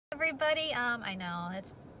everybody. I know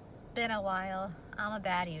it's been a while. I'm a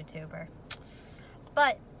bad YouTuber,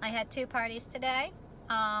 but I had two parties today.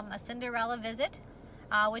 A Cinderella visit,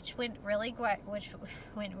 which went really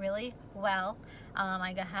well.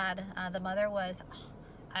 The mother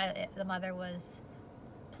was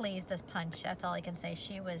pleased as punch. That's all I can say.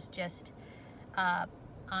 She was just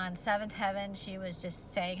on seventh heaven. She was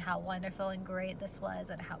just saying how wonderful and great this was,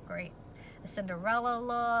 and how great the Cinderella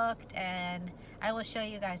looked. And I will show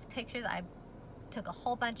you guys pictures. I took a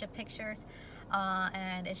whole bunch of pictures,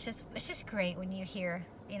 and it's just great when you hear,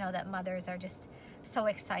 you know, that mothers are just so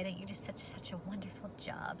excited. You just such a wonderful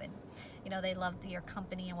job, and you know they love your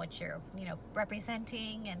company and what you're, you know,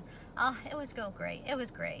 representing. And it was great. It was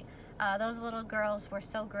great. Those little girls were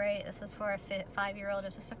so great. This was for a 5-year-old. It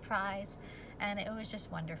was a surprise, and it was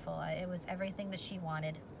just wonderful. It was everything that she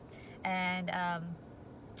wanted. And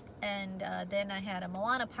then I had a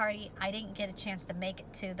Moana party. I didn't get a chance to make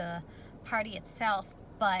it to the party itself,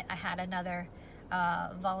 but I had another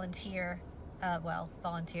a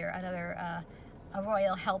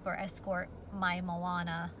royal helper escort my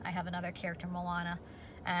Moana. I have another character, Moana,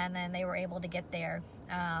 and then they were able to get there.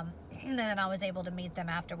 And then I was able to meet them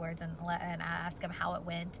afterwards and ask them how it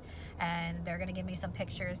went, and they're gonna give me some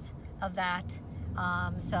pictures of that.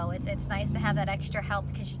 So it's nice to have that extra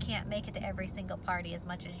help, because you can't make it to every single party as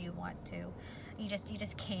much as you want to. You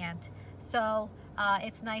just can't. So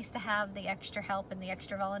it's nice to have the extra help and the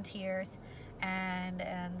extra volunteers, and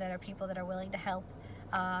that are people that are willing to help.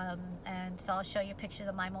 And so I'll show you pictures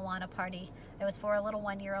of my Moana party. It was for a little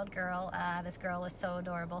 1-year-old girl. This girl was so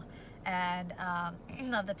adorable, and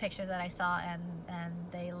of the pictures that I saw, and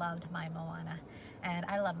they loved my Moana, and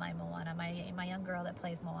I love my Moana. My young girl that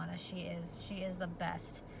plays Moana, she is the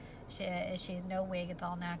best. She's no wig, it's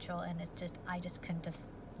all natural, and I just couldn't have,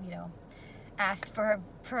 you know, asked for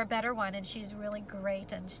a better one. And she's really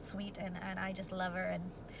great and sweet, and I just love her,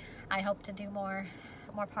 and I hope to do more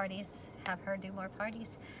parties, have her do more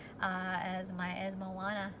parties as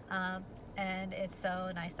Moana, and it's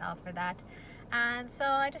so nice to offer that. And so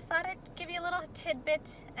I just thought I'd give you a little tidbit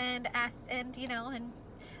and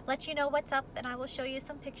let you know what's up, and I will show you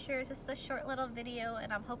some pictures. This is a short little video,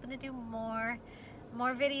 and I'm hoping to do more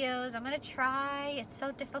videos. I'm gonna try. It's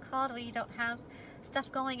so difficult when you don't have stuff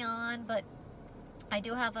going on, but I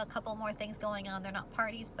do have a couple more things going on. They're not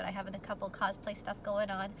parties, but I have a couple cosplay stuff going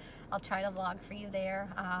on. I'll try to vlog for you there.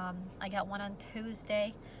 I got one on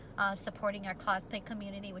Tuesday, supporting our cosplay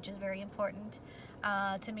community, which is very important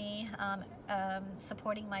to me.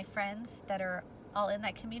 Supporting my friends that are all in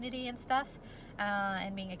that community and stuff,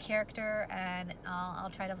 and being a character, and I'll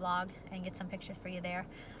try to vlog and get some pictures for you there.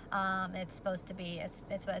 It's supposed to be, it's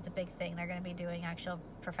a big thing. They're going to be doing actual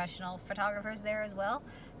professional photographers there as well,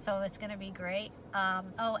 so it's going to be great.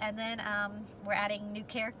 Oh, and then we're adding new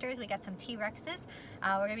characters. We got some T-Rexes.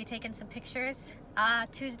 We're going to be taking some pictures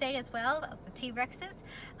Tuesday as well of T-Rexes.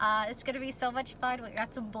 It's going to be so much fun. We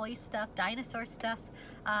got some boy stuff, dinosaur stuff.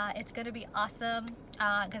 It's going to be awesome,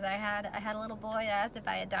 because I had a little boy that asked if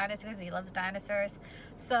I had dinosaurs. He loves dinosaurs.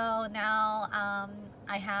 So now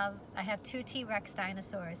I have 2 T-Rex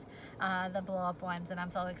dinosaurs, the blow-up ones, and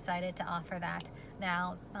I'm so excited to offer that.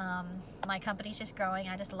 Now my company's just growing.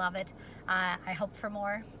 I just love it. I hope for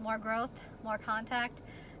more growth, more content,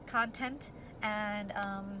 and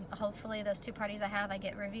hopefully those 2 parties I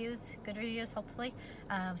get good reviews, hopefully.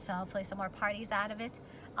 So hopefully some more parties out of it.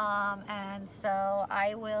 And so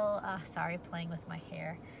I will, sorry, playing with my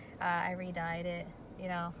hair. I re-dyed it, you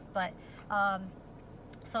know, but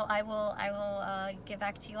so I will get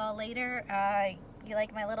back to you all later. You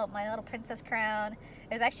like my little princess crown?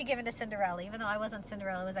 It was actually given to Cinderella, even though I wasn't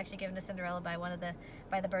Cinderella. It was actually given to Cinderella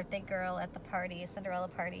by the birthday girl at the party, Cinderella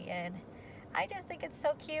party, and I just think it's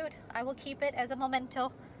so cute. I will keep it as a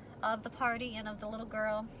memento of the party and of the little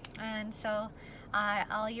girl. And so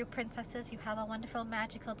all you princesses, you have a wonderful,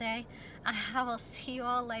 magical day. I will see you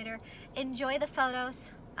all later. Enjoy the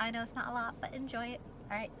photos. I know it's not a lot, but enjoy it.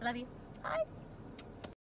 All right, love you. Bye.